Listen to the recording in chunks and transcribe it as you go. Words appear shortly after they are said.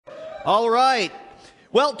All right.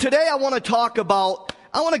 Well, today I want to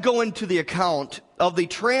go into the account of the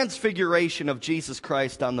transfiguration of Jesus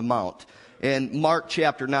Christ on the Mount in Mark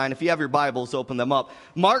chapter 9. If you have your Bibles, open them up.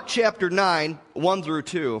 Mark chapter 9, 1 through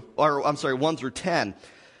 10.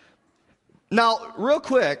 Now, real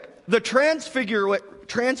quick, the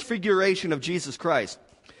transfiguration of Jesus Christ.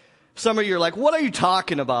 Some of you are like, what are you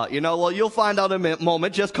talking about? Well, you'll find out in a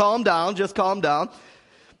moment. Just calm down.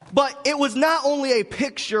 But it was not only a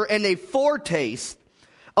picture and a foretaste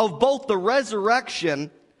of both the resurrection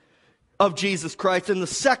of Jesus Christ and the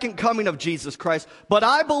second coming of Jesus Christ, but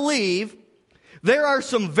I believe there are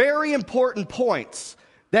some very important points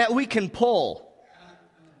that we can pull.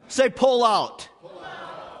 Say, pull out.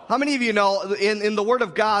 How many of you know in the Word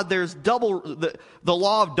of God there's the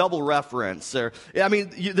law of double reference?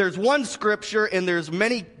 There's one scripture and there's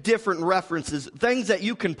many different references, things that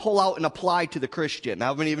you can pull out and apply to the Christian.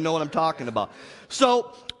 How many of you know what I'm talking about?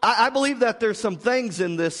 So I believe that there's some things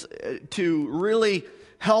in this to really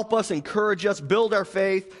help us, encourage us, build our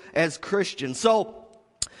faith as Christians. So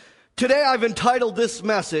today I've entitled this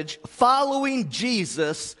message, Following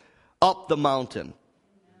Jesus Up the Mountain.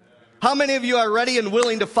 How many of you are ready and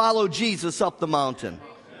willing to follow Jesus up the mountain?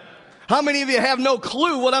 How many of you have no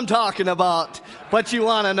clue what I'm talking about, but you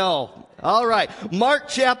want to know? All right, Mark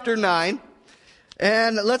chapter 9,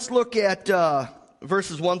 and let's look at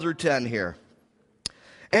verses 1 through 10 here.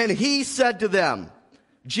 And he said to them,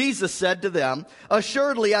 Jesus said to them,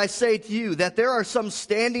 assuredly I say to you that there are some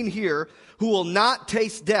standing here who will not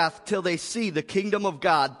taste death till they see the kingdom of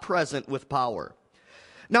God present with power.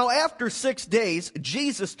 Now after 6 days,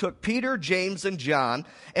 Jesus took Peter, James, and John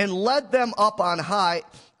and led them up on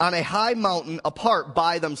a high mountain apart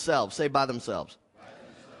by themselves. Say by themselves.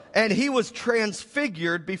 And he was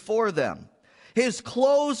transfigured before them. His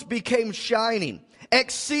clothes became shining,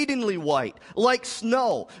 exceedingly white, like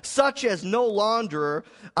snow, such as no launderer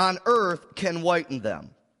on earth can whiten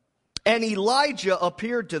them. And Elijah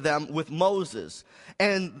appeared to them with Moses,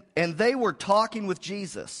 and they were talking with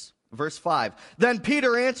Jesus. Verse 5, then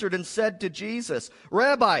Peter answered and said to Jesus,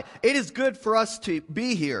 Rabbi, it is good for us to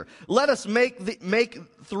be here. Let us make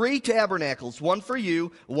 3 tabernacles, one for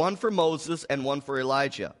you, one for Moses, and one for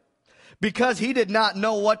Elijah. Because he did not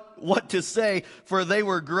know what to say, for they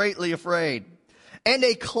were greatly afraid. And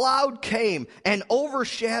a cloud came and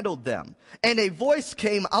overshadowed them. And a voice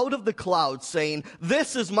came out of the cloud saying,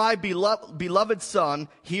 this is my beloved Son,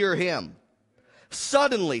 hear him.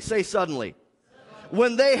 Suddenly, say suddenly.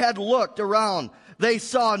 When they had looked around, they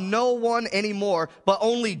saw no one anymore, but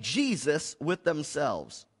only Jesus with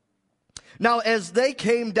themselves. Now, as they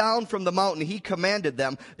came down from the mountain, he commanded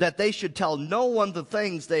them that they should tell no one the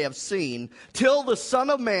things they have seen, till the Son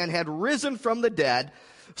of Man had risen from the dead.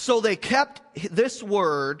 So they kept this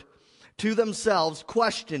word to themselves,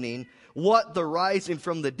 questioning what the rising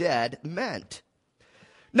from the dead meant.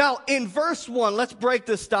 Now, in verse 1, let's break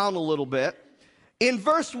this down a little bit. In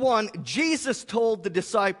verse 1, Jesus told the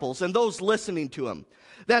disciples and those listening to him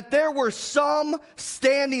that there were some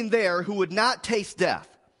standing there who would not taste death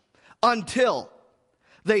until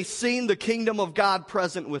they seen the kingdom of God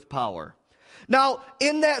present with power. Now,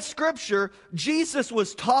 in that scripture, Jesus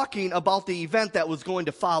was talking about the event that was going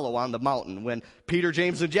to follow on the mountain. When Peter,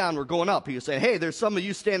 James, and John were going up, he was saying, hey, there's some of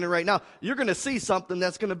you standing right now. You're going to see something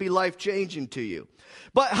that's going to be life-changing to you.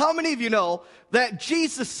 But how many of you know that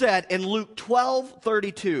Jesus said in Luke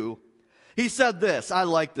 12:32, he said this, I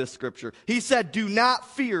like this scripture. He said, do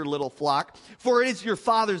not fear, little flock, for it is your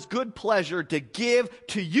Father's good pleasure to give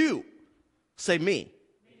to you, say me,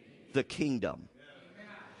 the kingdom.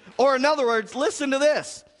 Or in other words, listen to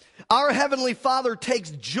this. Our Heavenly Father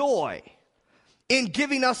takes joy in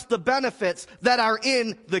giving us the benefits that are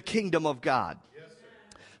in the kingdom of God. Yes,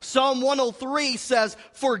 Psalm 103 says,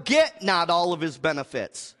 forget not all of his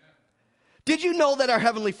benefits. Did you know that our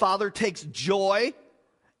Heavenly Father takes joy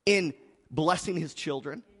in blessing his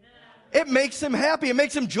children? It makes him happy. It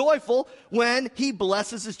makes him joyful when he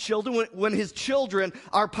blesses his children, when his children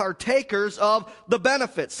are partakers of the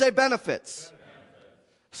benefits. Say benefits.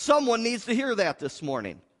 Someone needs to hear that this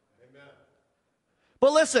morning. Amen.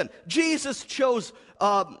 But listen, Jesus chose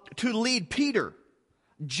to lead Peter,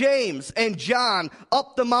 James, and John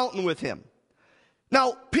up the mountain with him.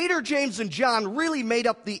 Now, Peter, James, and John really made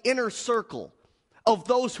up the inner circle of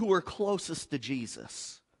those who were closest to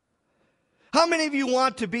Jesus. How many of you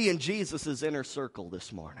want to be in Jesus' inner circle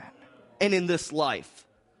this morning and in this life?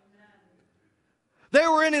 They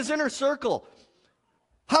were in his inner circle.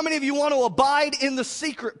 How many of you want to abide in the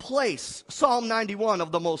secret place? Psalm 91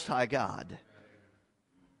 of the Most High God.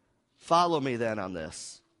 Follow me then on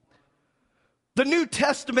this. The New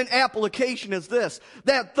Testament application is this,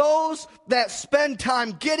 that those that spend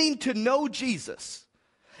time getting to know Jesus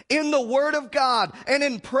in the Word of God and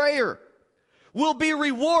in prayer will be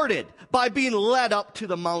rewarded by being led up to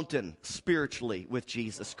the mountain spiritually with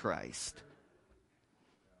Jesus Christ.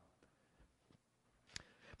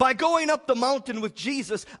 By going up the mountain with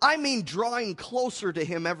Jesus, I mean drawing closer to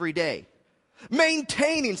Him every day.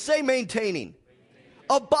 Maintaining, say maintaining.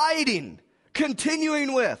 Abiding,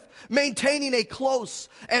 continuing with, maintaining a close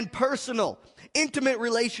and personal, intimate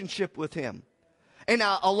relationship with Him. And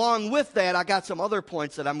along with that, I got some other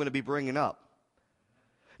points that I'm going to be bringing up.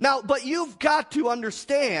 Now, but you've got to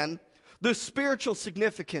understand the spiritual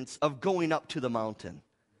significance of going up to the mountain.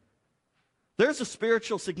 There's a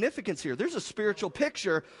spiritual significance here. There's a spiritual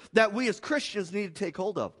picture that we as Christians need to take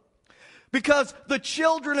hold of. Because the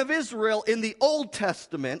children of Israel in the Old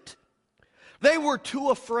Testament, they were too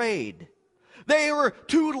afraid. They were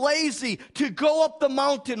too lazy to go up the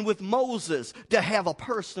mountain with Moses to have a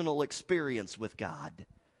personal experience with God.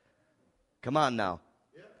 Come on now.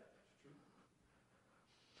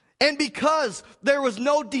 And because there was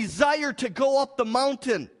no desire to go up the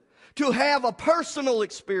mountain, to have a personal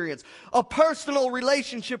experience, a personal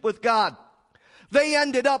relationship with God, they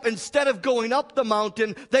ended up, instead of going up the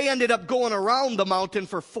mountain, they ended up going around the mountain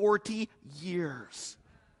for 40 years.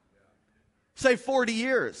 Say 40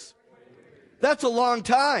 years. That's a long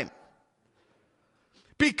time.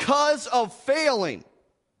 Because of failing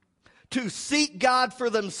to seek God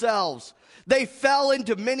for themselves, they fell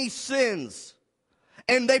into many sins.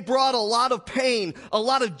 And they brought a lot of pain, a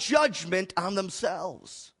lot of judgment on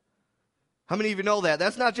themselves. How many of you know that?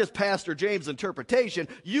 That's not just Pastor James' interpretation.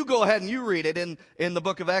 You go ahead and you read it in the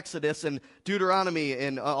book of Exodus and Deuteronomy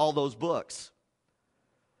and all those books.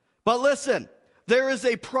 But listen, there is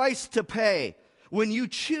a price to pay when you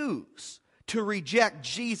choose to reject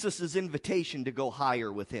Jesus' invitation to go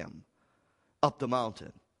higher with Him up the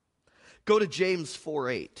mountain. Go to James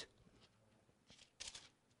 4:8.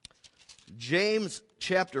 James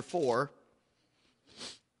chapter 4,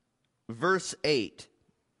 verse 8.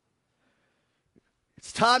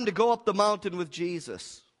 It's time to go up the mountain with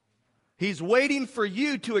Jesus. He's waiting for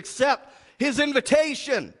you to accept His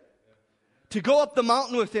invitation to go up the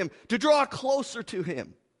mountain with Him, to draw closer to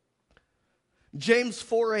Him. James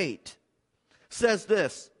 4:8 says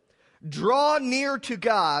this, draw near to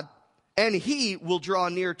God, and He will draw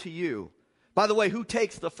near to you. By the way, who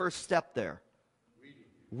takes the first step there?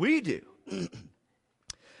 We do.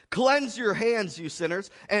 Cleanse your hands, you sinners,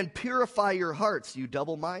 and purify your hearts, you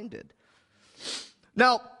double-minded.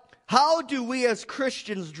 Now, how do we as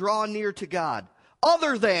Christians draw near to God?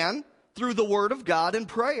 Other than through the Word of God and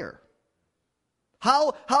prayer.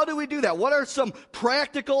 How do we do that? What are some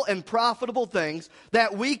practical and profitable things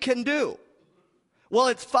that we can do? Well,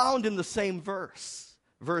 it's found in the same verse.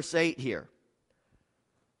 Verse 8 here.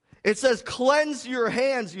 It says, cleanse your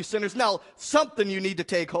hands, you sinners. Now, something you need to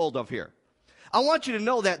take hold of here. I want you to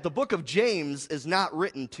know that the book of James is not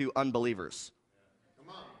written to unbelievers.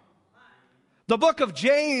 The book of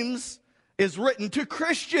James is written to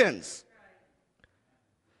Christians.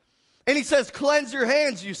 And he says, cleanse your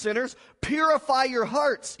hands, you sinners. Purify your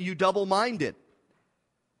hearts, you double-minded.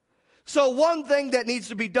 So one thing that needs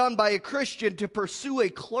to be done by a Christian to pursue a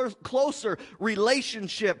closer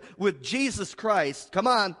relationship with Jesus Christ, come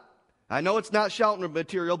on, I know it's not shouting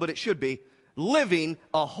material, but it should be, living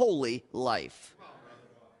a holy life.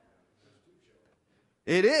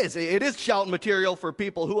 It is shouting material for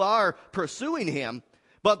people who are pursuing Him,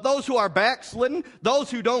 but those who are backslidden,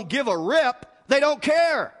 those who don't give a rip, they don't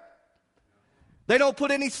care. They don't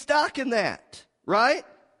put any stock in that, right?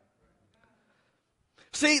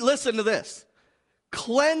 See, listen to this.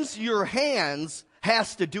 Cleanse your hands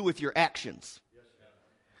has to do with your actions.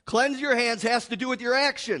 Cleanse your hands has to do with your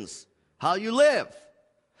actions, how you live.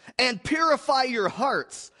 And purify your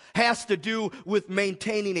hearts has to do with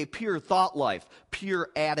maintaining a pure thought life, pure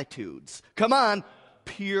attitudes. Come on,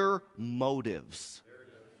 pure motives.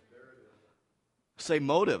 Say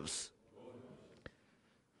motives.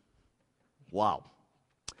 Wow.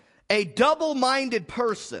 A double-minded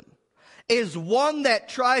person is one that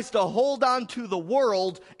tries to hold on to the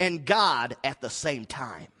world and God at the same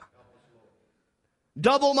time.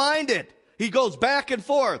 Double-minded. He goes back and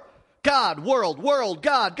forth. God, world, world,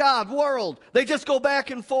 God, God, world. They just go back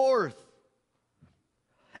and forth.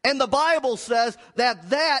 And the Bible says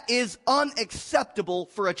that is unacceptable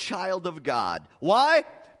for a child of God. Why?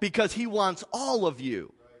 Because He wants all of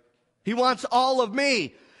you. He wants all of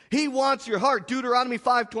me. He wants your heart. Deuteronomy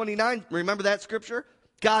 5:29, remember that scripture?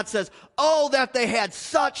 God says, oh, that they had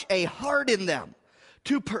such a heart in them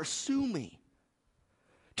to pursue me,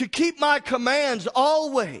 to keep my commands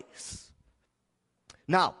always.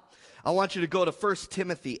 Now, I want you to go to 1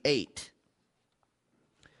 Timothy 8.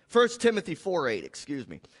 1 Timothy 4:8, excuse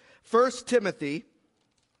me. 1 Timothy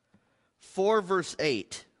 4 verse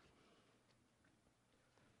 8.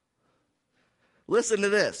 Listen to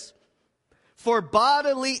this. For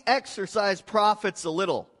bodily exercise profits a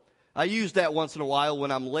little. I use that once in a while when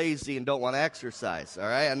I'm lazy and don't want to exercise. All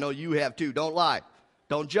right? I know you have too. Don't lie.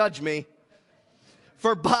 Don't judge me.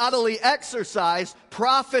 For bodily exercise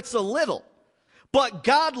profits a little. But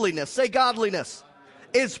godliness, say godliness,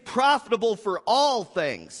 is profitable for all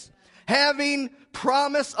things, having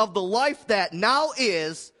promise of the life that now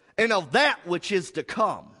is and of that which is to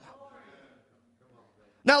come.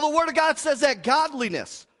 Now, the Word of God says that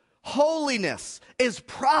godliness, holiness is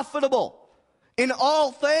profitable in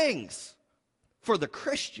all things for the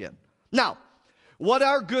Christian. Now, what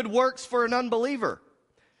are good works for an unbeliever?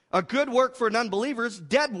 A good work for an unbeliever is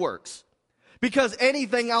dead works. Because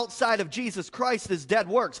anything outside of Jesus Christ is dead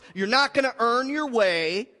works. You're not going to earn your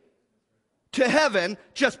way to heaven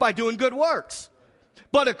just by doing good works.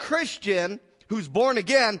 But a Christian who's born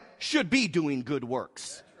again should be doing good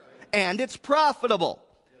works. And it's profitable.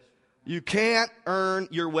 You can't earn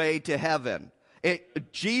your way to heaven.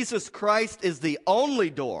 Jesus Christ is the only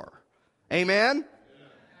door. Amen?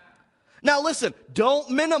 Now listen, don't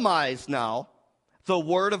minimize now the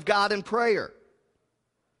Word of God in prayer.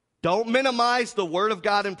 Don't minimize the Word of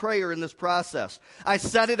God in prayer in this process. I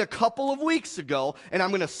said it a couple of weeks ago, and I'm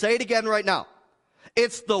going to say it again right now.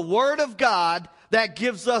 It's the Word of God that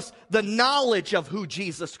gives us the knowledge of who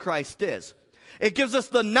Jesus Christ is. It gives us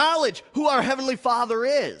the knowledge who our Heavenly Father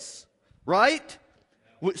is. Right?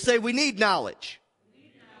 Say we need knowledge.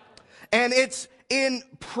 And it's in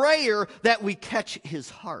prayer that we catch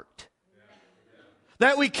His heart.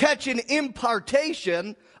 That we catch an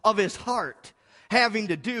impartation of His heart having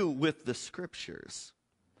to do with the Scriptures.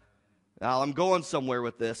 Now, I'm going somewhere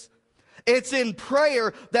with this. It's in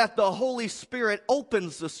prayer that the Holy Spirit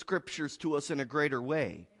opens the Scriptures to us in a greater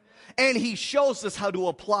way. And He shows us how to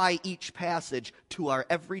apply each passage to our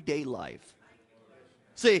everyday life.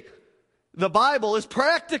 See, the Bible is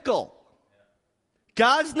practical.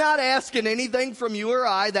 God's not asking anything from you or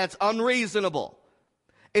I that's unreasonable.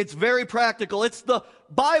 It's very practical. It's the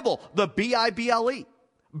Bible, the Bible.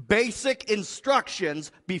 Basic instructions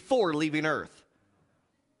before leaving earth.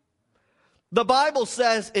 The Bible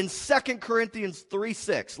says in 2 Corinthians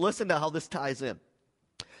 3:6, listen to how this ties in.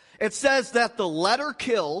 It says that the letter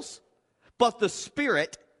kills, but the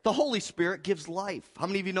Spirit, the Holy Spirit, gives life. How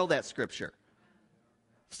many of you know that scripture?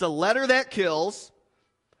 It's the letter that kills,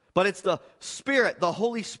 but it's the Spirit, the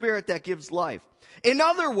Holy Spirit, that gives life. In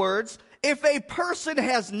other words, if a person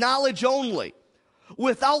has knowledge only,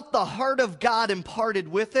 without the heart of God imparted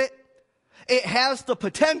with it, it has the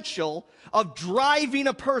potential of driving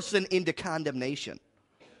a person into condemnation.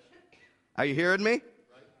 Are you hearing me?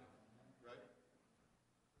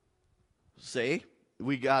 See,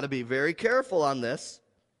 we got to be very careful on this.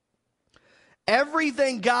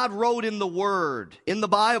 Everything God wrote in the Word, in the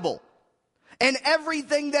Bible, and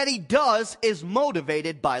everything that He does is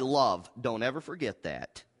motivated by love. Don't ever forget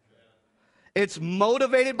that. It's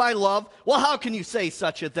motivated by love. Well, how can you say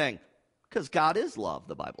such a thing? Because God is love,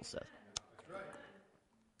 the Bible says.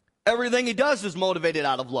 Everything He does is motivated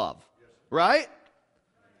out of love. Right?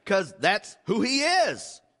 Because that's who He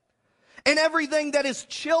is. And everything that His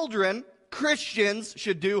children, Christians,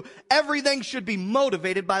 should do, everything should be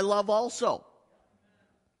motivated by love also.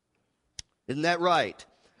 Isn't that right?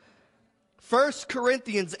 1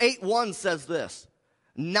 Corinthians 8:1 says this.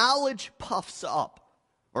 Knowledge puffs up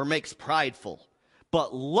or makes prideful,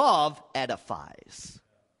 but love edifies.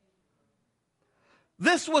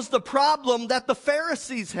 This was the problem that the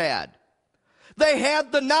Pharisees had. They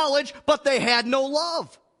had the knowledge, but they had no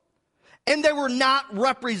love. And they were not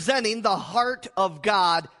representing the heart of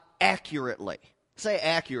God accurately. Say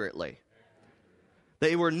accurately.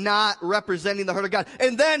 They were not representing the heart of God.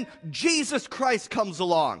 And then Jesus Christ comes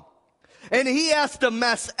along. And He has to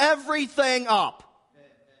mess everything up.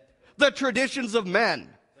 The traditions of men.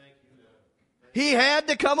 He had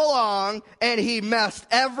to come along and He messed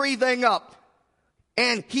everything up.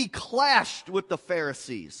 And He clashed with the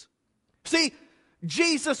Pharisees. See,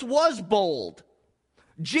 Jesus was bold.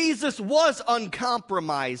 Jesus was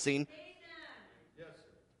uncompromising.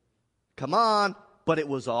 Come on, but it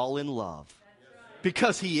was all in love.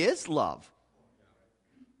 Because He is love.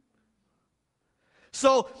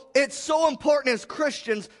 So it's so important as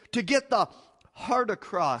Christians to get the heart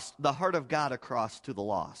across, the heart of God across to the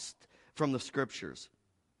lost from the Scriptures.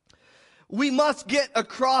 We must get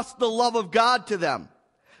across the love of God to them.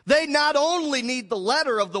 They not only need the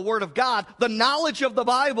letter of the Word of God, the knowledge of the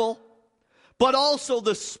Bible, but also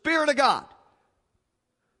the Spirit of God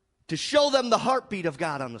to show them the heartbeat of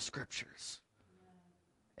God on the Scriptures.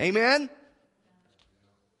 Amen?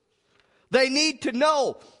 They need to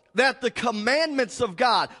know that the commandments of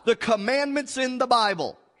God, the commandments in the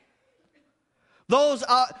Bible,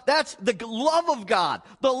 that's the love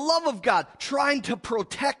of God trying to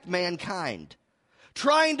protect mankind,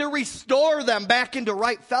 trying to restore them back into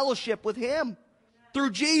right fellowship with Him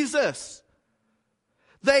through Jesus.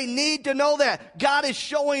 They need to know that God is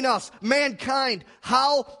showing us, mankind,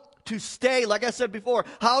 how to stay, like I said before,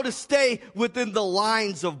 how to stay within the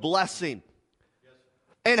lines of blessing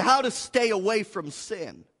and how to stay away from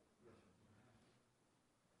sin.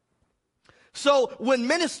 So when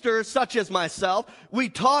ministers such as myself, we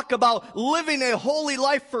talk about living a holy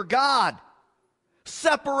life for God,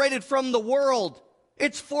 separated from the world,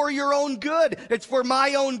 it's for your own good. It's for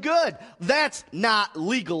my own good. That's not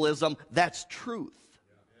legalism. That's truth.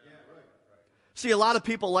 See, a lot of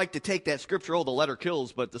people like to take that scripture, oh, the letter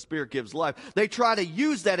kills, but the Spirit gives life. They try to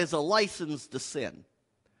use that as a license to sin.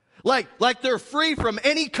 Like they're free from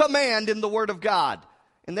any command in the Word of God.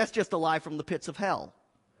 And that's just a lie from the pits of hell.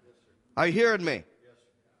 Are you hearing me?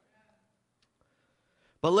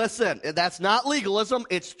 But listen, that's not legalism,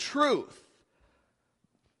 it's truth.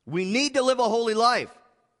 We need to live a holy life.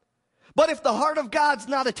 But if the heart of God's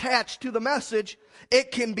not attached to the message,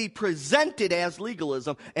 it can be presented as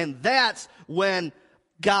legalism, and that's when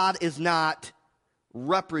God is not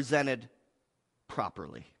represented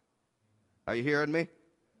properly. Are you hearing me?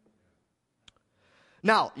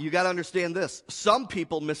 Now, you got to understand this. Some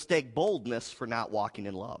people mistake boldness for not walking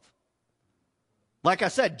in love. Like I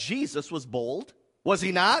said, Jesus was bold. Was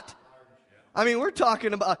he not? I mean, we're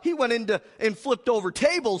talking about, he went into and flipped over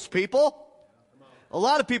tables, people. A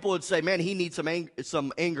lot of people would say, man, he needs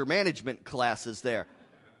some anger management classes there.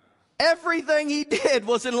 Everything he did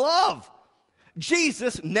was in love.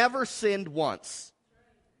 Jesus never sinned once.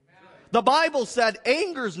 The Bible said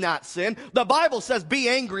anger's not sin. The Bible says be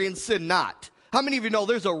angry and sin not. How many of you know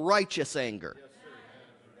there's a righteous anger?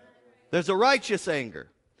 There's a righteous anger.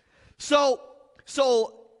 So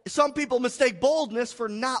some people mistake boldness for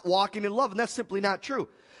not walking in love, and that's simply not true.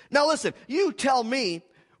 Now listen, you tell me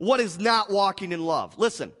what is not walking in love.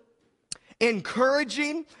 Listen,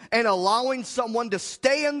 encouraging and allowing someone to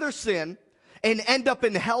stay in their sin and end up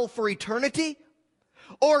in hell for eternity,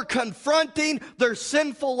 or confronting their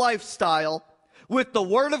sinful lifestyle with the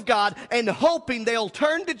Word of God and hoping they'll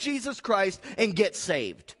turn to Jesus Christ and get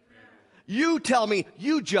saved. You tell me,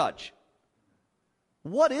 you judge.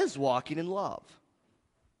 What is walking in love?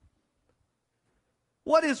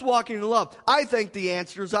 What is walking in love? I think the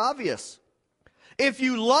answer is obvious. If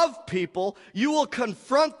you love people, you will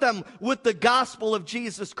confront them with the gospel of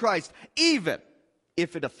Jesus Christ, even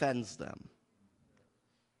if it offends them.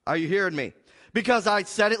 Are you hearing me? Because I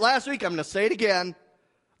said it last week, I'm going to say it again.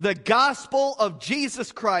 The gospel of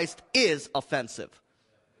Jesus Christ is offensive.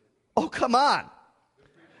 Oh, come on.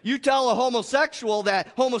 You tell a homosexual that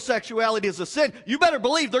homosexuality is a sin, you better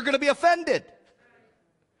believe they're going to be offended.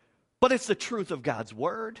 But it's the truth of God's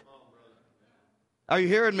word. Are you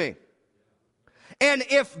hearing me? And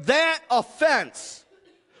if that offense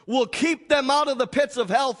will keep them out of the pits of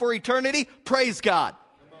hell for eternity, praise God.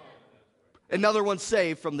 Another one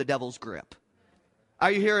saved from the devil's grip.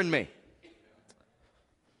 Are you hearing me?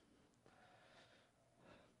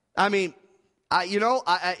 I mean,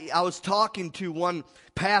 I was talking to one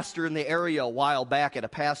pastor in the area a while back at a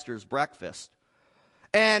pastor's breakfast.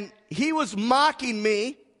 And he was mocking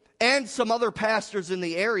me and some other pastors in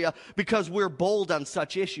the area because we're bold on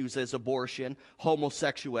such issues as abortion,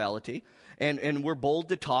 homosexuality, and we're bold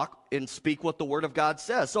to talk and speak what the Word of God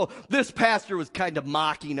says. So this pastor was kind of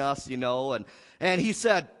mocking us, and he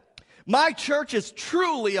said, my church is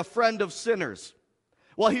truly a friend of sinners.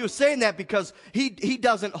 Well, he was saying that because he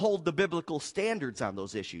doesn't hold the biblical standards on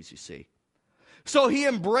those issues, you see. So he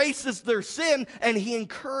embraces their sin and he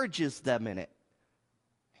encourages them in it.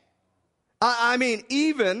 I mean,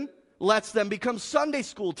 even lets them become Sunday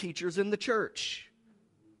school teachers in the church.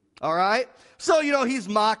 All right? So, he's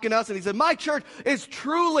mocking us and he said, my church is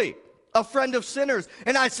truly a friend of sinners.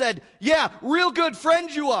 And I said, yeah, real good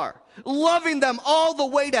friends you are. Loving them all the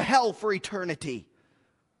way to hell for eternity.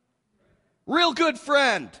 Real good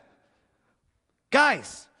friend.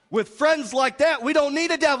 Guys, with friends like that, we don't need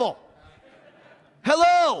a devil.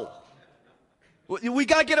 Hello. We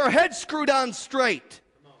got to get our heads screwed on straight.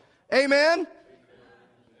 Amen?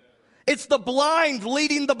 It's the blind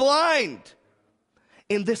leading the blind.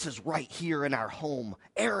 And this is right here in our home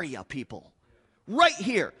area, people. right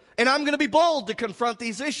here. And I'm going to be bold to confront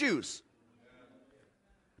these issues.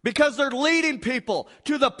 Because they're leading people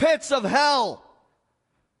to the pits of hell.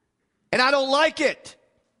 And I don't like it.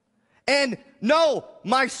 And no,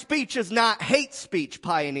 my speech is not hate speech,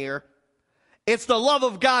 Pioneer. It's the love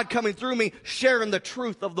of God coming through me, sharing the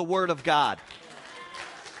truth of the Word of God.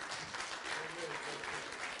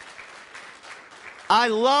 I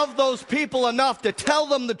love those people enough to tell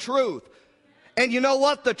them the truth. And you know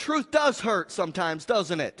what? The truth does hurt sometimes,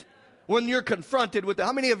 doesn't it? When you're confronted with it.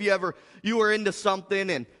 How many of you were into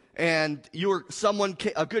something and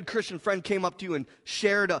a good Christian friend came up to you and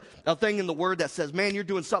shared a thing in the Word that says, man, you're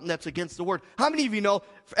doing something that's against the Word. How many of you know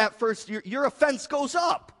at first your offense goes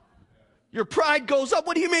up? Your pride goes up.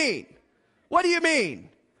 What do you mean? What do you mean?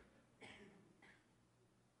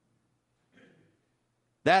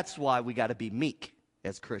 That's why we got to be meek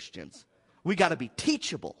as Christians. We got to be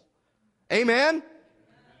teachable. Amen?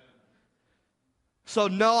 So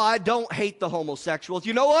no, I don't hate the homosexuals.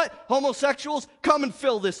 You know what? Homosexuals, come and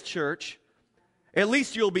fill this church. At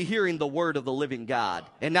least you'll be hearing the word of the living God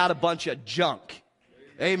and not a bunch of junk.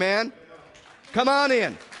 Amen? Come on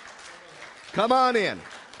in. Come on in.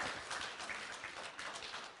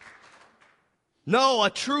 No, a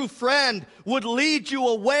true friend would lead you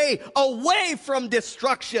away from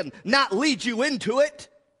destruction, not lead you into it.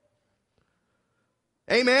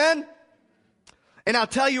 Amen? And I'll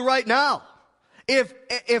tell you right now,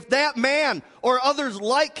 if that man or others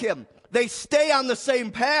like him, they stay on the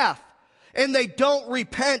same path and they don't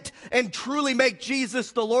repent and truly make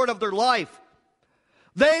Jesus the Lord of their life,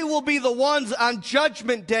 they will be the ones on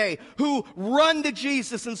Judgment Day who run to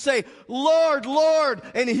Jesus and say, Lord, Lord,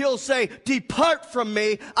 and he'll say, depart from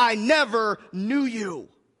me, I never knew you.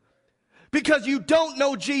 Because you don't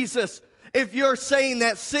know Jesus if you're saying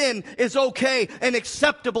that sin is okay and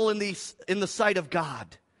acceptable in the sight of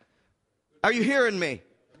God. Are you hearing me?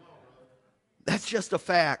 That's just a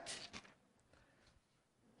fact.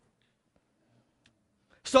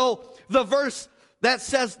 So the verse that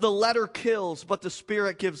says the letter kills, but the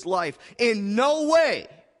Spirit gives life, in no way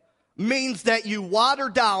means that you water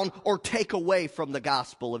down or take away from the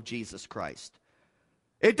gospel of Jesus Christ.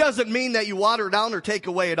 It doesn't mean that you water down or take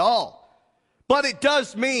away at all. But it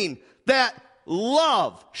does mean that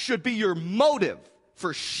love should be your motive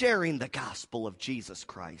for sharing the gospel of Jesus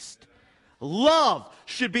Christ. Love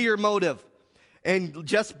should be your motive. And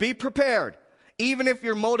just be prepared. Even if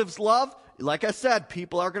your motive's love, like I said,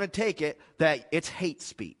 people are going to take it that it's hate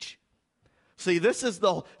speech. And this is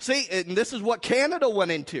what Canada went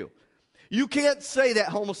into. You can't say that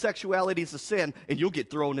homosexuality is a sin and you'll get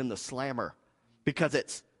thrown in the slammer because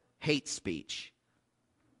it's hate speech.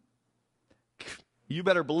 You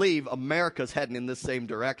better believe America's heading in this same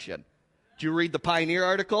direction. Did you read the Pioneer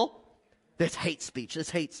article? That's hate speech. That's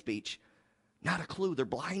hate speech. Not a clue. They're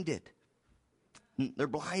blinded. They're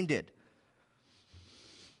blinded.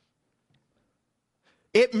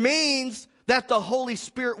 It means that the Holy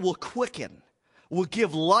Spirit will quicken, will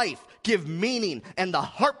give life, give meaning, and the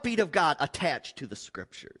heartbeat of God attached to the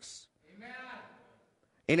Scriptures. Amen.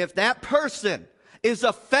 And if that person is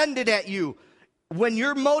offended at you when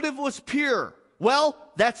your motive was pure, well,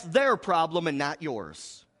 that's their problem and not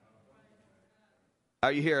yours.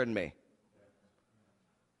 Are you hearing me?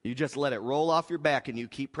 You just let it roll off your back and you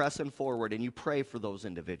keep pressing forward and you pray for those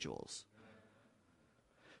individuals.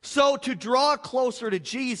 So to draw closer to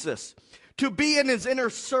Jesus, to be in his inner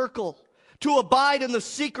circle, to abide in the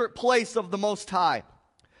secret place of the Most High,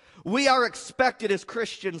 we are expected as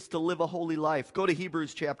Christians to live a holy life. Go to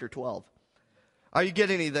Hebrews chapter 12. Are you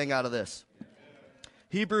getting anything out of this?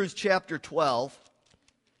 Hebrews chapter 12.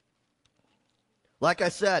 Like I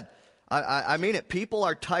said, I mean it. People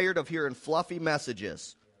are tired of hearing fluffy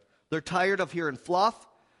messages. They're tired of hearing fluff.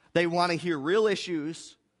 They want to hear real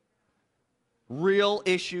issues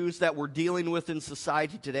that we're dealing with in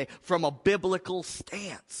society today from a biblical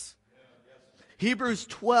stance. Hebrews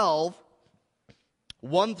 12,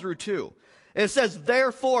 1 through 2. It says,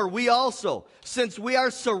 therefore we also, since we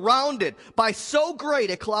are surrounded by so great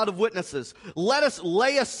a cloud of witnesses, let us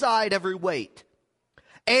lay aside every weight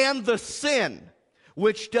and the sin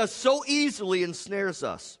which does so easily ensnares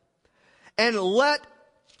us, and let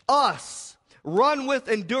us run with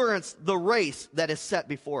endurance the race that is set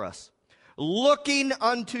before us, looking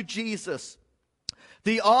unto Jesus,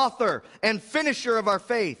 the author and finisher of our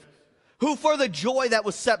faith, who for the joy that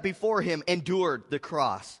was set before him endured the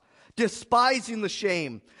cross, despising the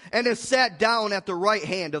shame, and has sat down at the right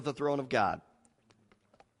hand of the throne of God.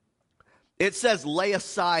 It says, lay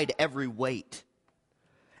aside every weight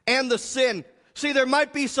and the sin. See, there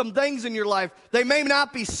might be some things in your life, they may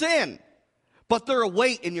not be sin, But they're a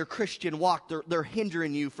weight in your Christian walk. They're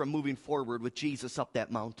hindering you from moving forward with Jesus up that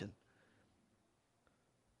mountain.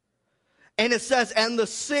 And it says, and the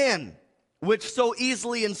sin which so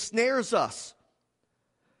easily ensnares us.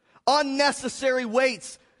 Unnecessary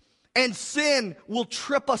weights and sin will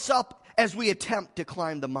trip us up as we attempt to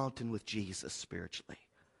climb the mountain with Jesus spiritually.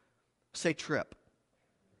 Say trip.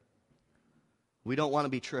 We don't want to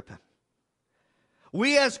be tripping.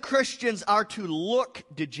 We as Christians are to look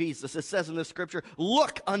to Jesus. It says in the scripture,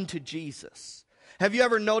 look unto Jesus. Have you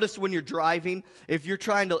ever noticed when you're driving, if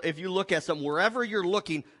you look at something, wherever you're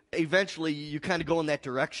looking, eventually you kind of go in that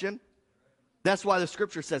direction? That's why the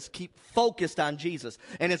scripture says keep focused on Jesus.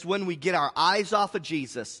 And it's when we get our eyes off of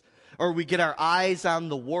Jesus, or we get our eyes on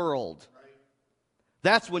the world,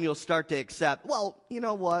 that's when you'll start to accept, well, you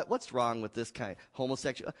know what? What's wrong with this kind of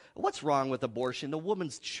homosexual? What's wrong with abortion? The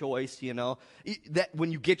woman's choice, you know. That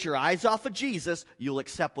when you get your eyes off of Jesus, you'll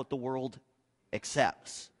accept what the world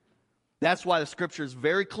accepts. That's why the scripture is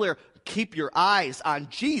very clear. Keep your eyes on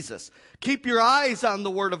Jesus. Keep your eyes on the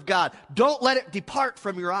Word of God. Don't let it depart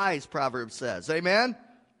from your eyes, Proverbs says. Amen?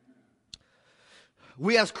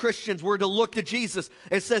 We as Christians, we're to look to Jesus.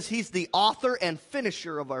 It says He's the author and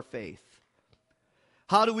finisher of our faith.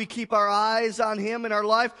 How do we keep our eyes on Him in our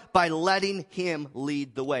life? By letting Him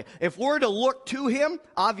lead the way. If we're to look to Him,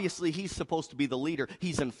 obviously He's supposed to be the leader.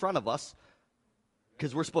 He's in front of us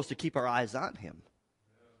because we're supposed to keep our eyes on Him.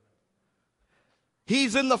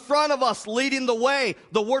 He's in the front of us leading the way.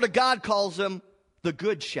 The Word of God calls Him the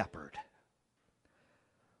Good Shepherd.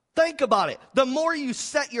 Think about it. The more you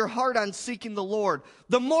set your heart on seeking the Lord,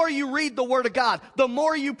 the more you read the Word of God, the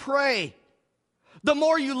more you pray, the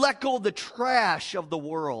more you let go of the trash of the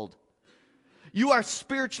world, you are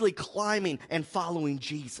spiritually climbing and following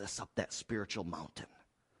Jesus up that spiritual mountain.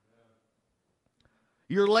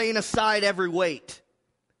 You're laying aside every weight.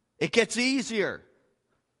 It gets easier.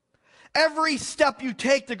 Every step you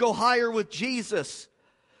take to go higher with Jesus,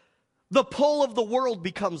 the pull of the world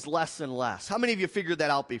becomes less and less. How many of you figured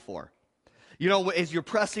that out before? You know, as you're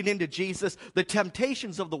pressing into Jesus, the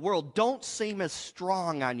temptations of the world don't seem as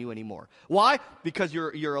strong on you anymore. Why? Because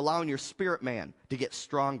you're allowing your spirit man to get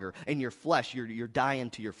stronger, and your flesh, you're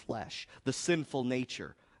dying to your flesh, the sinful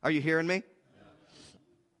nature. Are you hearing me?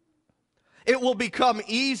 It will become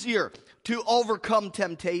easier to overcome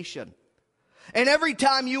temptation. And every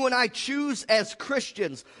time you and I choose as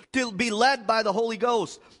Christians to be led by the Holy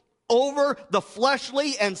Ghost over the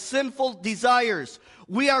fleshly and sinful desires,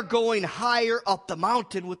 we are going higher up the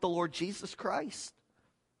mountain with the Lord Jesus Christ.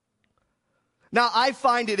 Now, I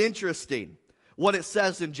find it interesting what it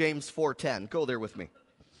says in James 4:10. Go there with me.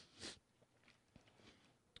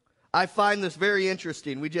 I find this very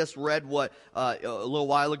interesting. We just read what a little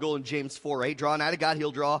while ago in James 4:8. Draw nigh to God,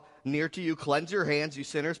 He'll draw near to you. Cleanse your hands, you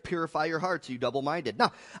sinners. Purify your hearts, you double-minded.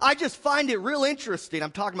 Now, I just find it real interesting.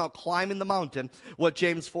 I'm talking about climbing the mountain, what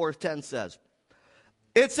James 4:10 says.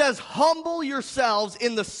 It says, humble yourselves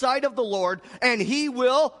in the sight of the Lord, and He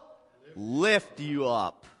will lift you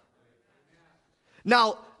up.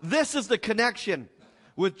 Now, this is the connection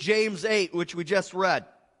with James 8, which we just read.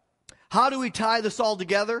 How do we tie this all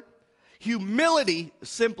together? Humility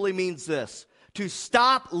simply means this: to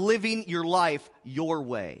stop living your life your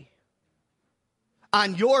way,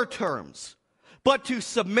 on your terms, but to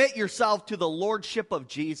submit yourself to the lordship of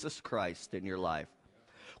Jesus Christ in your life,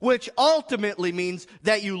 which ultimately means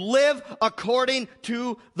that you live according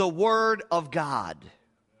to the Word of God.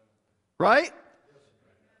 Right?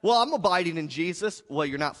 Well, I'm abiding in Jesus. Well,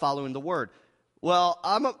 you're not following the Word. Well,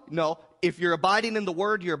 no. If you're abiding in the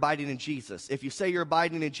Word, you're abiding in Jesus. If you say you're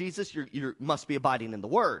abiding in Jesus, you must be abiding in the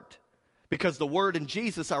Word. Because the Word and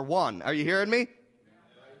Jesus are one. Are you hearing me?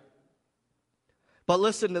 But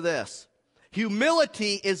listen to this.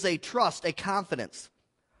 Humility is a trust, a confidence.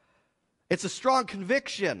 It's a strong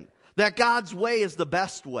conviction that God's way is the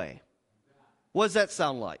best way. What does that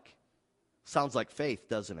sound like? Sounds like faith,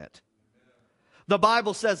 doesn't it? The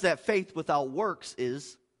Bible says that faith without works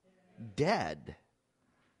is dead.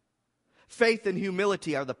 Faith and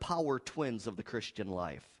humility are the power twins of the Christian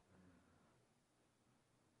life.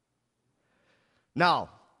 Now,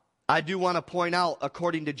 I do want to point out,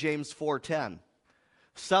 according to James 4:10,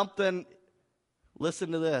 something,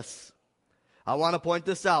 listen to this. I want to point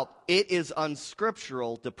this out. It is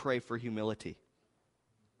unscriptural to pray for humility.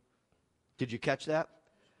 Did you catch that?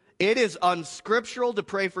 It is unscriptural to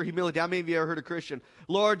pray for humility. How many of you ever heard a Christian,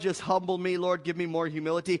 Lord, just humble me, Lord, give me more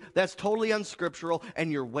humility? That's totally unscriptural,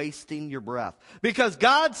 and you're wasting your breath. Because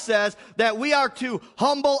God says that we are to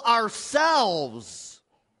humble ourselves.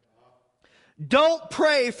 Don't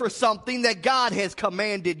pray for something that God has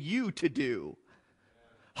commanded you to do.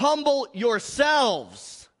 Humble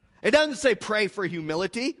yourselves. It doesn't say pray for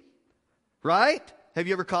humility, right? Have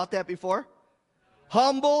you ever caught that before?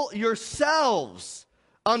 Humble yourselves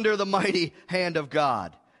under the mighty hand of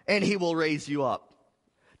God, and he will raise you up.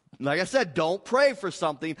 Like I said, don't pray for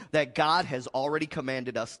something that God has already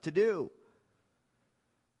commanded us to do.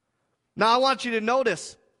 Now I want you to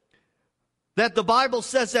notice that the Bible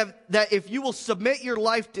says that if you will submit your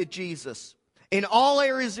life to Jesus in all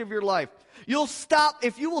areas of your life,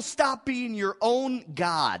 if you will stop being your own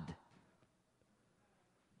God,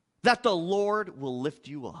 that the Lord will lift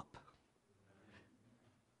you up.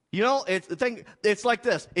 You know, it's like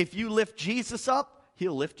this. If you lift Jesus up,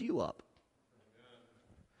 he'll lift you up.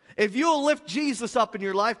 If you will lift Jesus up in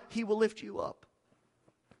your life, he will lift you up.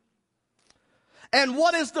 And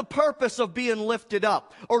what is the purpose of being lifted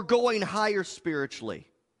up or going higher spiritually?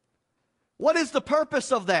 What is the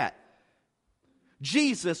purpose of that?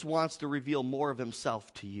 Jesus wants to reveal more of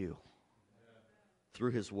himself to you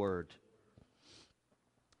through his word.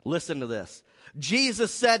 Listen to this.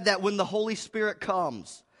 Jesus said that when the Holy Spirit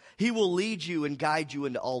comes, he will lead you and guide you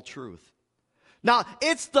into all truth. Now,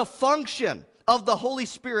 it's the function of the Holy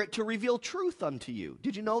Spirit to reveal truth unto you.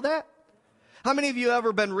 Did you know that? How many of you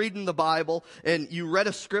ever been reading the Bible and you read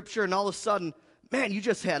a scripture and all of a sudden, man, you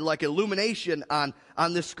just had like illumination on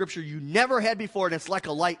this scripture you never had before, and it's like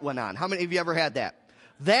a light went on. How many of you ever had that?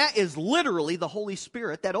 That is literally the Holy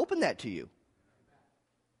Spirit that opened that to you.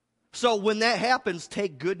 So when that happens,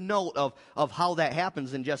 take good note of how that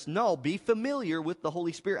happens, and just know, be familiar with the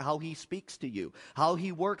Holy Spirit, how he speaks to you, how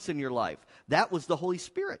he works in your life. That was the Holy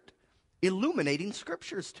Spirit illuminating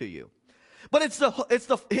scriptures to you. But it's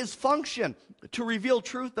his function to reveal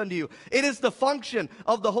truth unto you. It is the function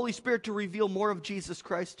of the Holy Spirit to reveal more of Jesus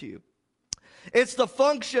Christ to you. It's the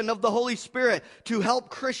function of the Holy Spirit to help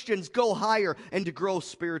Christians go higher and to grow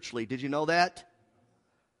spiritually. Did you know that?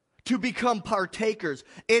 To become partakers.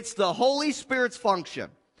 It's the Holy Spirit's function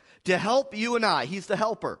to help you and I. He's the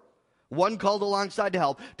helper. One called alongside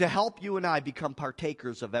to help you and I become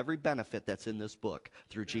partakers of every benefit that's in this book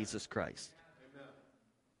through Jesus Christ.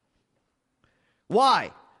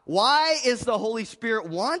 Why? Why is the Holy Spirit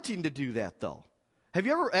wanting to do that, though? Have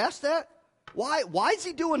you ever asked that? Why is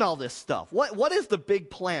he doing all this stuff? What is the big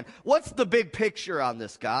plan? What's the big picture on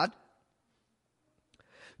this, God?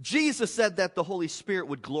 Jesus said that the Holy Spirit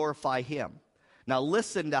would glorify him. Now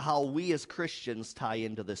listen to how we as Christians tie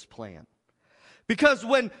into this plan. Because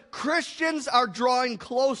when Christians are drawing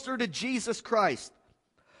closer to Jesus Christ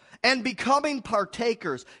and becoming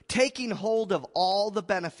partakers, taking hold of all the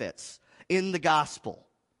benefits in the gospel,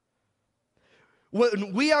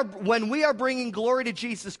 when we are bringing glory to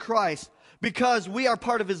Jesus Christ because we are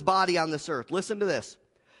part of his body on this earth, listen to this.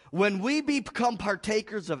 When we become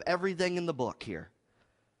partakers of everything in the book here,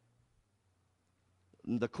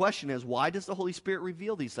 the question is, why does the Holy Spirit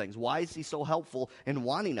reveal these things? Why is he so helpful in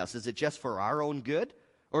wanting us? Is it just for our own good?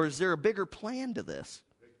 Or is there a bigger plan to this?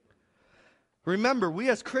 Remember, we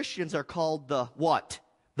as Christians are called the what?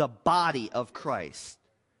 The body of Christ.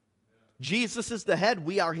 Jesus is the head.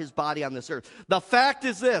 We are his body on this earth. The fact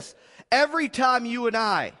is this. Every time you and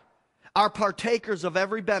I are partakers of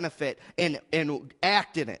every benefit and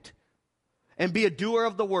act in it and be a doer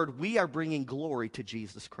of the word, we are bringing glory to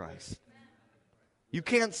Jesus Christ. You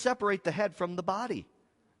can't separate the head from the body.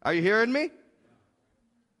 Are you hearing me?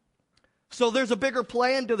 So there's a bigger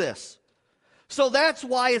plan to this. So that's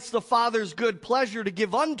why it's the Father's good pleasure to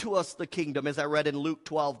give unto us the kingdom, as I read in Luke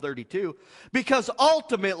 12:32, because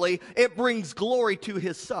ultimately it brings glory to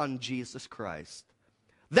his Son, Jesus Christ.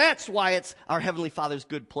 That's why it's our Heavenly Father's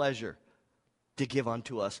good pleasure to give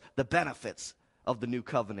unto us the benefits of the new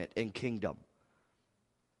covenant and kingdom.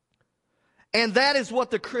 And that is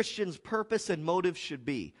what the Christian's purpose and motive should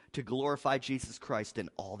be, to glorify Jesus Christ in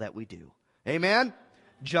all that we do. Amen?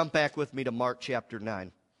 Jump back with me to Mark chapter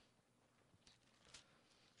 9.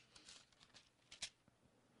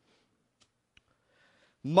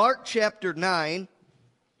 Mark chapter 9,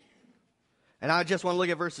 and I just want to look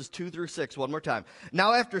at verses 2 through 6 one more time.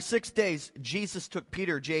 Now after 6 days, Jesus took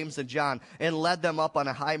Peter, James, and John and led them up on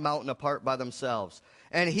a high mountain apart by themselves.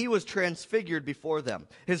 And he was transfigured before them.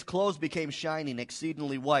 His clothes became shining,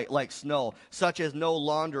 exceedingly white, like snow, such as no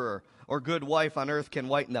launderer or good wife on earth can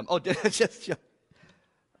whiten them.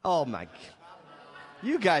 Oh my God.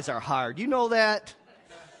 You guys are hard. You know that?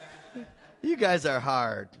 You guys are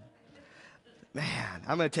hard. Man,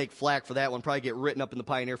 I'm going to take flack for that one. Probably get written up in the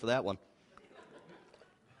Pioneer for that one.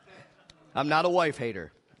 I'm not a wife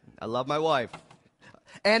hater. I love my wife.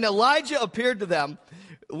 And Elijah appeared to them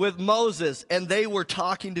with Moses, and they were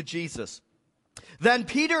talking to Jesus. Then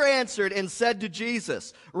Peter answered and said to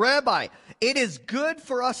Jesus, Rabbi, it is good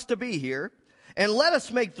for us to be here, and let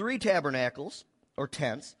us make 3 tabernacles, or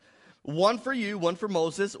tents, one for you, one for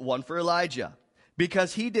Moses, one for Elijah.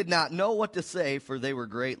 Because he did not know what to say, for they were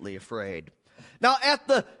greatly afraid. Now at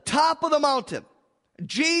the top of the mountain,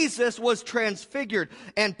 Jesus was transfigured,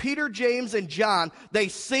 and Peter, James, and John, they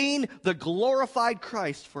seen the glorified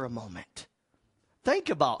Christ for a moment. Think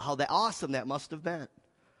about how awesome that must have been.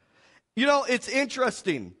 You know, it's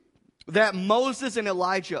interesting that Moses and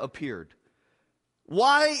Elijah appeared.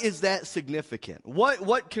 Why is that significant?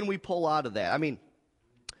 What can we pull out of that? I mean,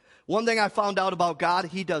 one thing I found out about God,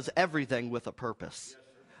 he does everything with a purpose.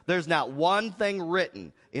 There's not one thing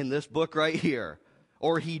written in this book right here,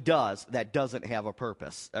 or he does, that doesn't have a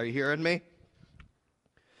purpose. Are you hearing me?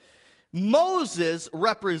 Moses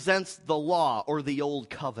represents the law, or the old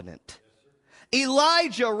covenant.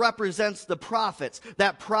 Elijah represents the prophets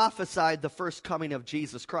that prophesied the first coming of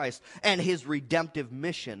Jesus Christ and his redemptive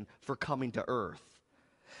mission for coming to earth.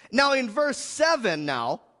 Now in verse 7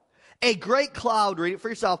 now, a great cloud, read it for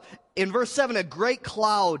yourself. In verse 7, a great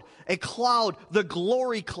cloud, the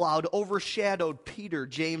glory cloud overshadowed Peter,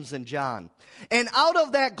 James, and John. And out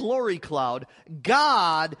of that glory cloud,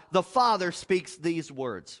 God the Father speaks these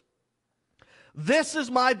words. This is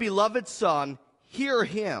my beloved Son, hear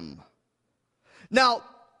him. Now,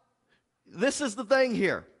 this is the thing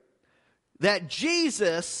here. That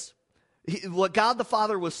Jesus, what God the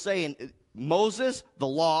Father was saying, Moses, the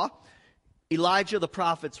law, Elijah, the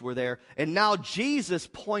prophets were there, and now Jesus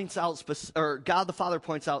points out, or God the Father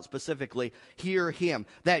points out specifically, hear him,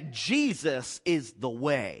 that Jesus is the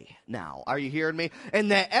way now. Are you hearing me?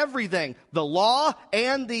 And that everything, the law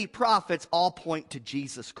and the prophets, all point to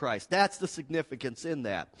Jesus Christ. That's the significance in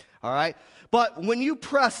that, all right? But when you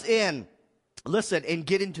press in, listen, and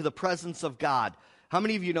get into the presence of God, how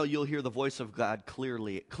many of you know you'll hear the voice of God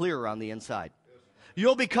clearer on the inside?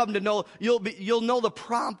 You'll become to know, you'll know the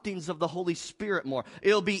promptings of the Holy Spirit more.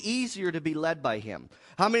 It'll be easier to be led by him.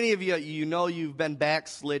 How many of you know you've been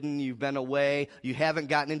backslidden, you've been away, you haven't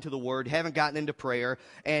gotten into the Word, haven't gotten into prayer,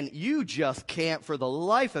 and you just can't for the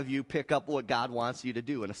life of you pick up what God wants you to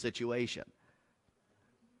do in a situation?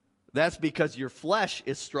 That's because your flesh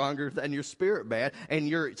is stronger than your spirit, man, and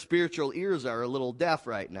your spiritual ears are a little deaf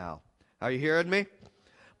right now. Are you hearing me?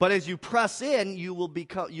 But as you press in,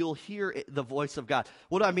 you'll hear the voice of God.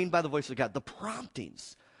 What do I mean by the voice of God? The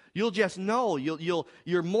promptings. You'll just know.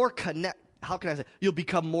 You're more how can I say? You'll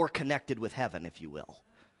become more connected with heaven, if you will.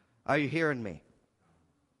 Are you hearing me?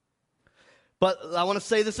 But I want to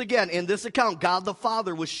say this again. In this account, God the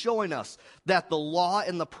Father was showing us that the law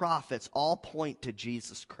and the prophets all point to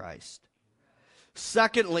Jesus Christ.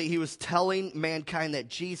 Secondly, he was telling mankind that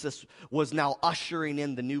Jesus was now ushering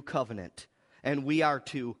in the new covenant. And we are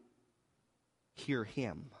to hear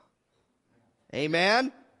him.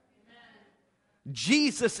 Amen? Amen?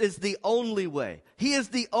 Jesus is the only way. He is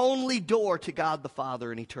the only door to God the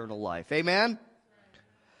Father and eternal life. Amen?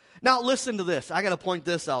 Now listen to this. I got to point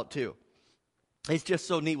this out too. It's just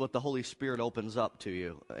so neat what the Holy Spirit opens up to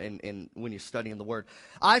you in when you're studying the Word.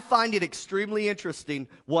 I find it extremely interesting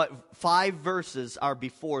what 5 verses are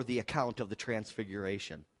before the account of the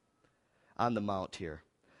transfiguration on the mount here.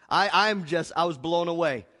 I was blown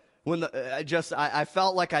away when I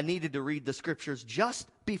felt like I needed to read the scriptures just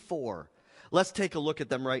before. Let's take a look at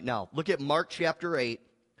them right now. Look at Mark chapter 8,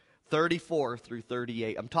 34 through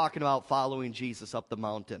 38. I'm talking about following Jesus up the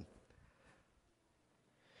mountain.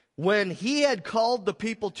 When he had called the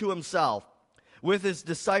people to himself, with his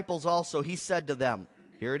disciples also, he said to them,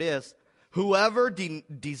 here it is, whoever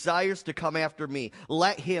desires to come after me,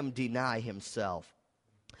 let him deny himself.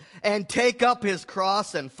 And take up his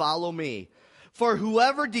cross and follow me. For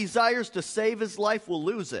whoever desires to save his life will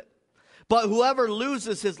lose it. But whoever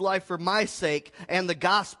loses his life for my sake and the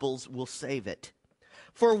gospel's will save it.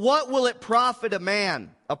 For what will it profit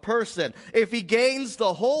a person, if he gains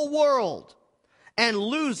the whole world and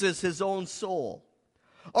loses his own soul?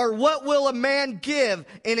 Or what will a man give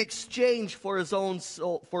in exchange for his own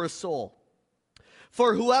soul, for his soul?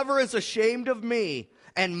 For whoever is ashamed of me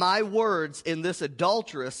and my words in this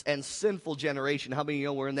adulterous and sinful generation. How many of you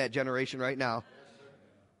know we're in that generation right now?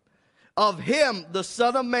 Of him, the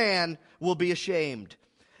Son of Man will be ashamed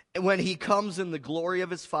when he comes in the glory of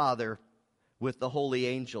his Father with the holy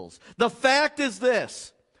angels. The fact is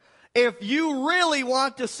this. If you really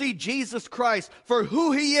want to see Jesus Christ for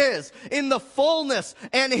who he is in the fullness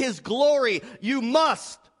and his glory, you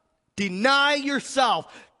must deny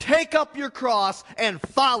yourself, take up your cross, and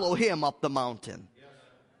follow him up the mountain.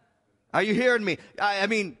 Are you hearing me? I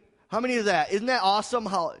mean, how many of that? Isn't that awesome?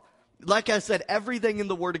 How like I said, everything in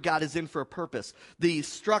the Word of God is in for a purpose. The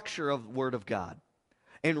structure of the Word of God.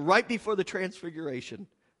 And right before the transfiguration,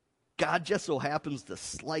 God just so happens to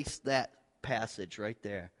slice that passage right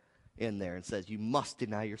there in there and says, you must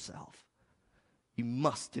deny yourself. You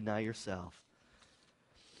must deny yourself.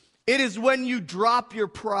 It is when you drop your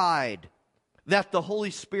pride that the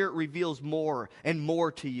Holy Spirit reveals more and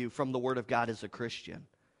more to you from the Word of God as a Christian.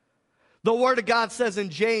 The Word of God says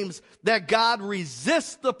in James that God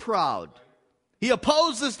resists the proud. He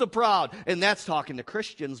opposes the proud. And that's talking to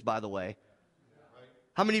Christians, by the way.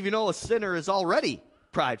 How many of you know a sinner is already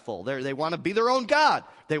prideful? They want to be their own God.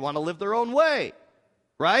 They want to live their own way.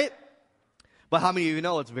 Right? But how many of you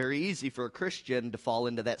know it's very easy for a Christian to fall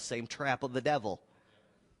into that same trap of the devil?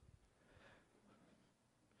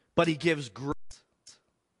 But he gives grace,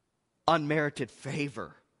 unmerited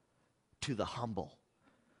favor to the humble.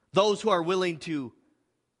 Those who are willing to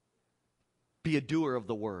be a doer of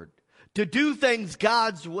the word, to do things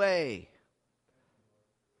God's way.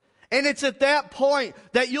 And it's at that point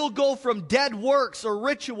that you'll go from dead works or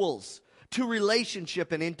rituals to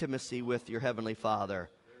relationship and intimacy with your Heavenly Father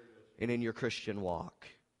and in your Christian walk.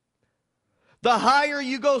 The higher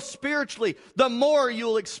you go spiritually, the more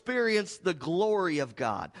you'll experience the glory of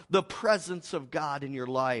God, the presence of God in your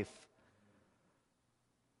life.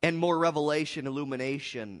 And more revelation,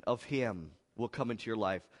 illumination of Him will come into your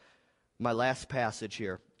life. My last passage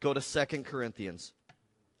here. Go to 2 Corinthians.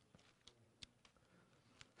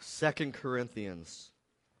 2 Corinthians.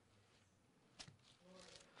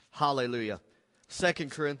 Hallelujah. 2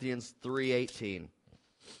 Corinthians 3:18.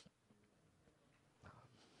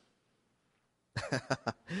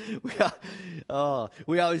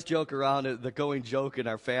 We always joke around. The going joke in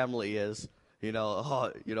our family is,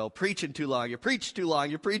 preaching too long. You preach too long.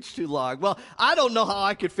 You preach too long. Well, I don't know how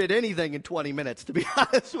I could fit anything in 20 minutes, to be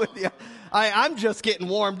honest with you. I'm just getting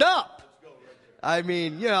warmed up. I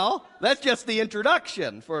mean, that's just the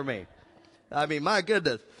introduction for me. I mean, my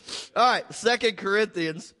goodness. All right, 2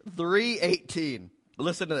 Corinthians 3:18.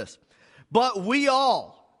 Listen to this. But we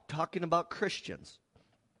all, talking about Christians,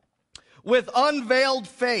 with unveiled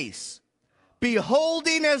face,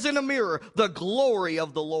 beholding as in a mirror the glory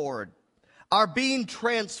of the Lord, are being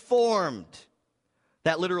transformed.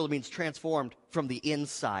 That literally means transformed from the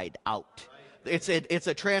inside out. It's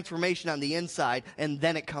a transformation on the inside, and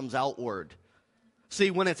then it comes outward.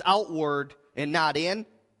 See, when it's outward and not in,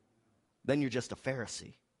 then you're just a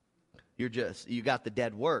Pharisee. You got the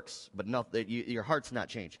dead works, but your heart's not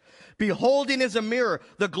changed. Beholding as a mirror,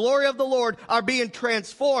 the glory of the Lord are being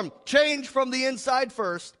transformed, changed from the inside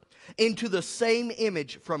first, into the same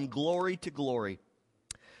image from glory to glory,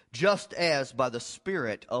 just as by the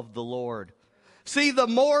Spirit of the Lord. See, the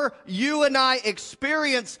more you and I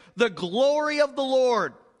experience the glory of the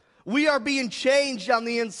Lord, we are being changed on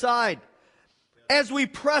the inside. As we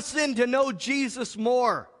press in to know Jesus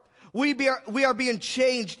more, we are being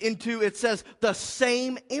changed into, it says, the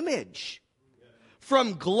same image.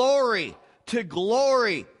 From glory to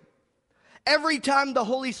glory. Every time the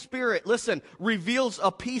Holy Spirit, listen, reveals a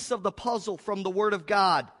piece of the puzzle from the Word of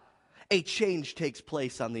God, a change takes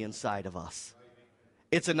place on the inside of us.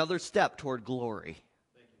 It's another step toward glory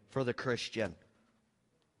for the Christian.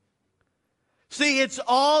 See, it's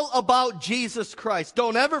all about Jesus Christ.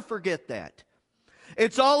 Don't ever forget that.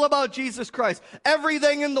 It's all about Jesus Christ.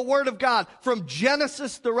 Everything in the Word of God, from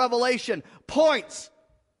Genesis to Revelation, points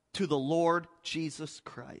to the Lord Jesus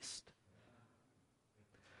Christ.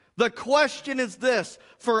 The question is this,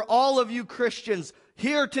 for all of you Christians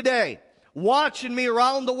here today, watching me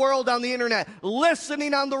around the world on the internet,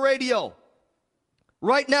 listening on the radio,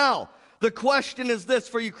 right now, the question is this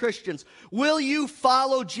for you Christians. Will you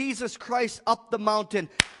follow Jesus Christ up the mountain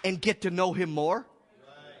and get to know Him more?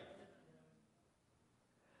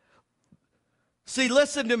 See,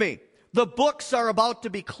 listen to me. The books are about to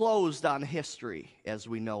be closed on history as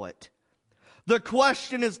we know it. The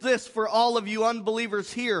question is this for all of you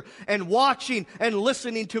unbelievers here and watching and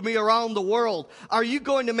listening to me around the world. Are you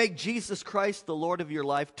going to make Jesus Christ the Lord of your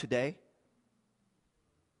life today?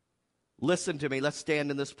 Listen to me. Let's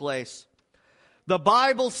stand in this place. The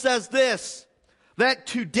Bible says this, that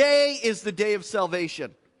today is the day of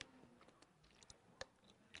salvation.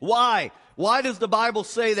 Why? Why does the Bible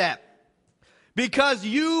say that? Because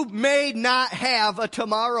you may not have a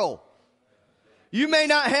tomorrow. You may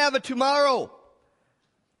not have a tomorrow.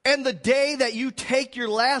 And the day that you take your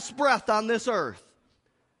last breath on this earth,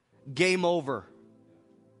 game over.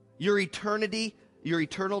 Your eternity, your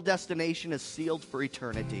eternal destination is sealed for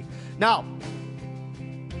eternity. Now,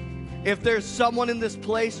 if there's someone in this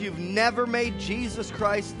place, you've never made Jesus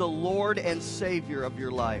Christ the Lord and Savior of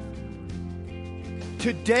your life,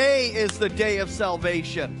 Today is the day of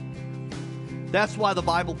salvation. That's why the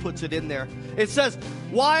Bible puts it in there. It says,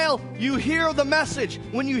 while you hear the message,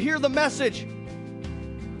 when you hear the message,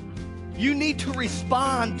 you need to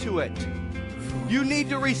respond to it. You need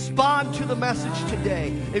to respond to the message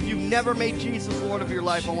today. If you've never made Jesus Lord of your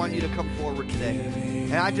life, I want you to come forward today.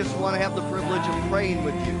 And I just want to have the privilege of praying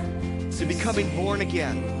with you, to becoming born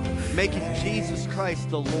again, making Jesus Christ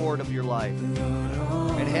the Lord of your life,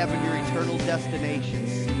 and having your eternal destination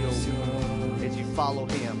sealed as you follow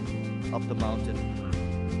Him up the mountain.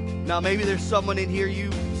 Now, maybe there's someone in here,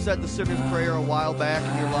 you said the sinner's prayer a while back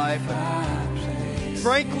in your life. And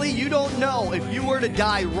frankly, you don't know if you were to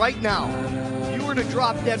die right now, if you were to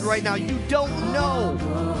drop dead right now, you don't know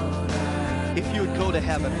if you would go to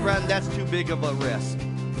heaven. Friend, that's too big of a risk.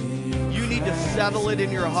 You need to settle it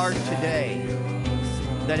in your heart today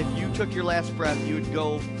that if you took your last breath, you would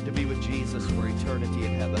go to be with Jesus for eternity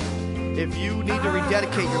in heaven. If you need to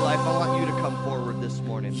rededicate your life, I want you to come forward this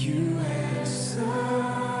morning.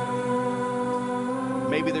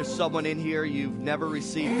 Maybe there's someone in here, you've never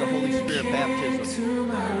received the Holy Spirit baptism.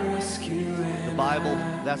 The Bible,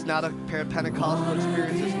 that's not a Pentecostal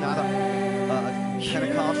experience. It's not a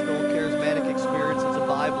Pentecostal charismatic experience. It's a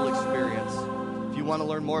Bible experience. If you want to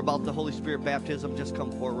learn more about the Holy Spirit baptism, just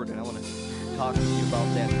come forward and I want to talk to you about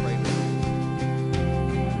that and pray with you.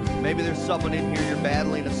 Maybe there's someone in here, you're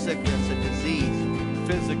battling a sickness, a disease,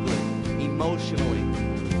 physically, emotionally.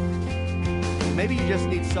 Maybe you just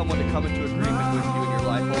need someone to come into agreement with you in your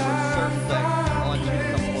life over a certain thing. I want you to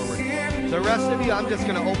come forward. The rest of you, I'm just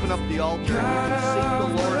going to open up the altar and you can seek the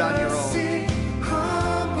Lord on your own.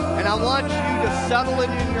 And I want you to settle it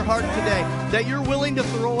in your heart today that you're willing to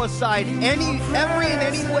throw aside every and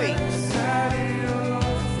any weight.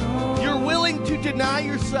 You're willing to deny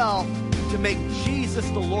yourself to make Jesus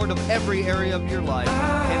the Lord of every area of your life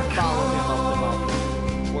and follow Him up the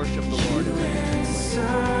mountain. Worship the Lord.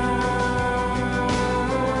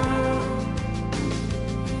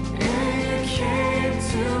 You came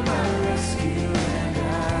to my rescue and I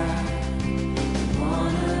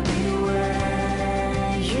wanna be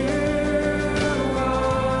where you are.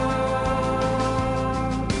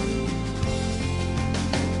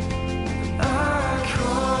 I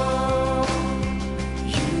call,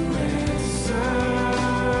 you answer.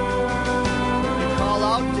 If you call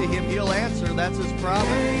out to Him, He'll answer. That's His promise.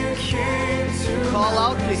 You call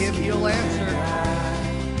out to Him, He'll answer.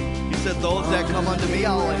 He said, those that come unto me,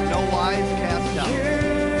 I'll in no wise cast out.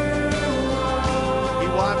 He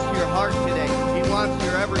wants your heart today. He wants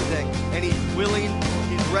your everything. And He's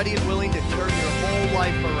ready and willing to turn your whole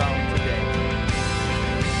life around today.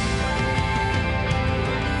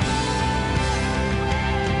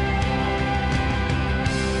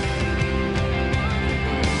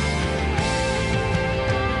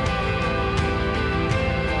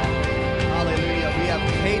 Hallelujah. We have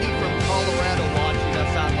Katie from Colorado watching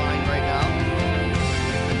us online right now.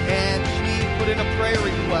 And she put in a prayer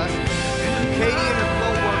request. Katie and her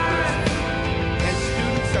co-workers and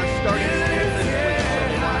students are starting school this week, so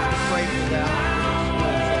they want us to pray for them.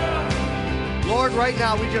 Lord, right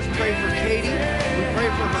now we just pray for Katie. We pray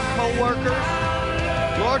for her co-workers.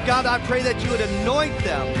 Lord God, I pray that you would anoint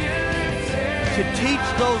them to teach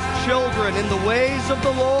those children in the ways of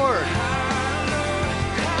the Lord.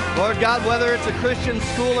 Lord God, whether it's a Christian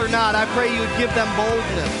school or not, I pray you would give them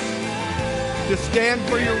boldness to stand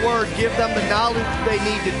for your word. Give them the knowledge they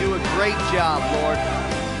need to do a great job, Lord.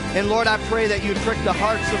 And Lord, I pray that you'd prick the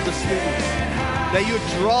hearts of the students, that you'd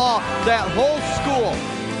draw that whole school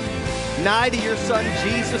nigh to your Son,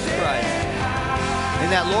 Jesus Christ.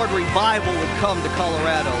 And that, Lord, revival would come to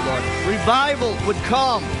Colorado, Lord. Revival would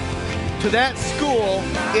come to that school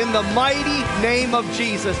in the mighty name of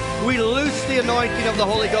Jesus. We loose the anointing of the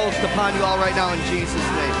Holy Ghost upon you all right now in Jesus'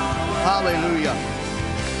 name. Hallelujah.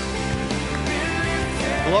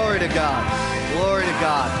 Glory to God. Glory to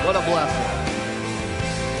God. What a blessing.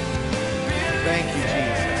 Thank you,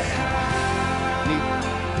 Jesus.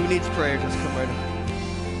 Who needs prayer? Just come right up.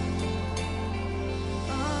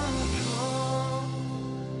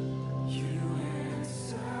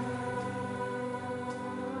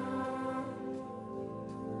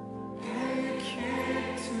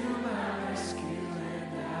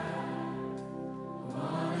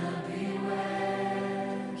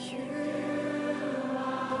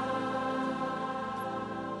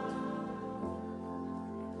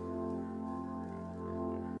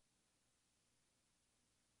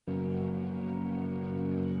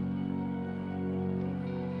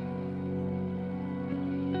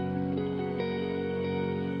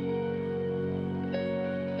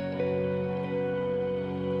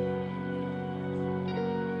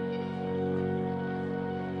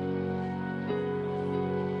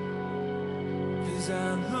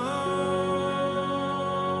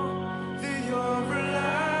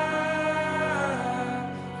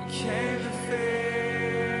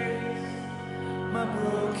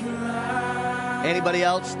 Anybody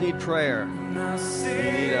else need prayer? You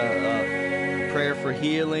need a prayer for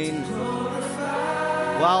healing?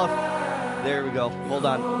 Well, there we go. Hold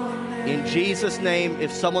on. In Jesus' name,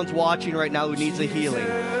 if someone's watching right now who needs a healing,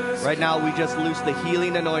 right now we just loose the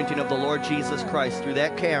healing anointing of the Lord Jesus Christ through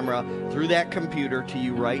that camera, through that computer to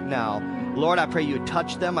you right now. Lord, I pray you would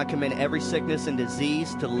touch them. I command every sickness and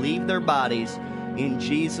disease to leave their bodies in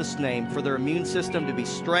Jesus' name, for their immune system to be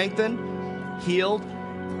strengthened, healed,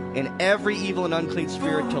 and every evil and unclean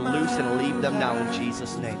spirit to loose and leave them now in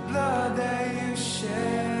Jesus' name. Blood that you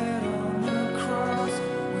shed on the cross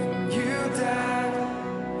when you died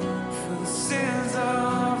for the sins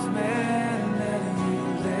of man, that you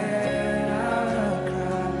let out a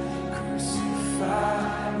cry,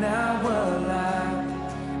 crucified, now alive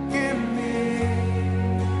in me.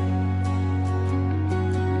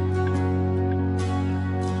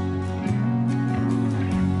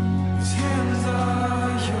 These hands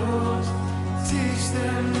are yours, teach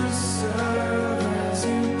them to serve as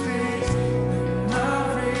you please. And I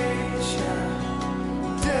reach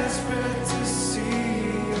out, desperate to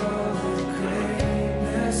see all the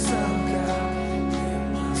greatness of God. Let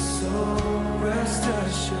my soul rest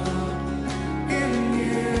assured in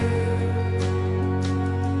you.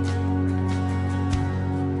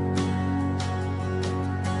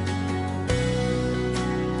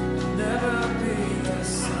 Never be the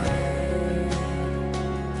same.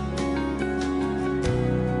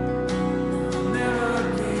 Never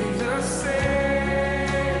be the same.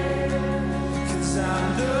 'Cause I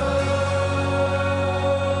know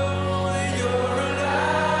that you're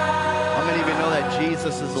alive. How many of you know that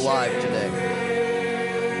Jesus is alive today?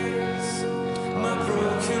 My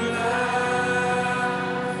broken life,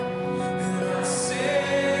 and I sing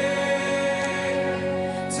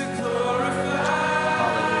to glorify.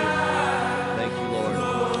 Hallelujah. Thank you, Lord.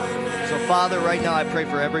 So, Father, right now I pray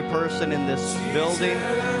for every person in this building,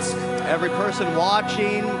 every person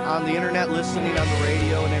watching on the internet, listening on the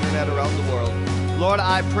radio and internet around the world. Lord,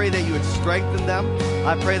 I pray that you would strengthen them.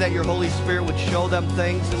 I pray that your Holy Spirit would show them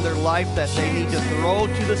things in their life that they need to throw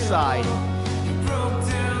to the side,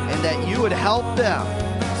 and that you would help them.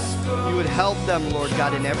 You would help them, Lord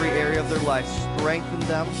God, in every area of their life. Strengthen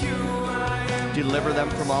them, deliver them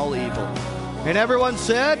from all evil. And everyone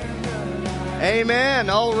said, amen.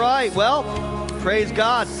 All right. Well, praise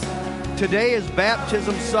God. Today is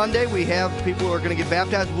Baptism Sunday. We have people who are going to get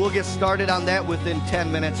baptized. We'll get started on that within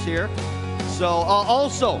 10 minutes here. So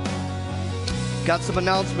also, got some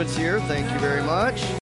announcements here. Thank you very much.